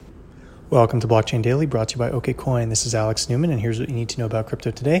Welcome to Blockchain Daily, brought to you by OKCoin. This is Alex Newman, and here's what you need to know about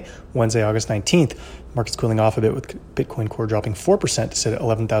crypto today, Wednesday, August 19th. Market's cooling off a bit with Bitcoin Core dropping 4% to sit at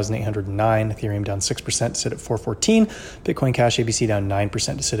 11,809, Ethereum down 6% to sit at 414, Bitcoin Cash ABC down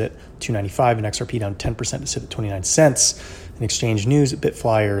 9% to sit at 295, and XRP down 10% to sit at 29 cents. In exchange news,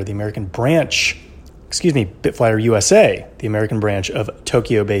 Bitflyer USA, the American branch of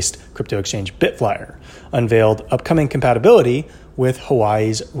Tokyo-based crypto exchange Bitflyer, unveiled upcoming compatibility with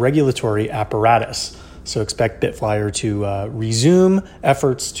Hawaii's regulatory apparatus. So expect Bitflyer to resume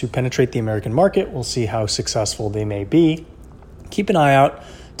efforts to penetrate the American market. We'll see how successful they may be. Keep an eye out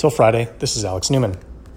till Friday. This is Alex Newman.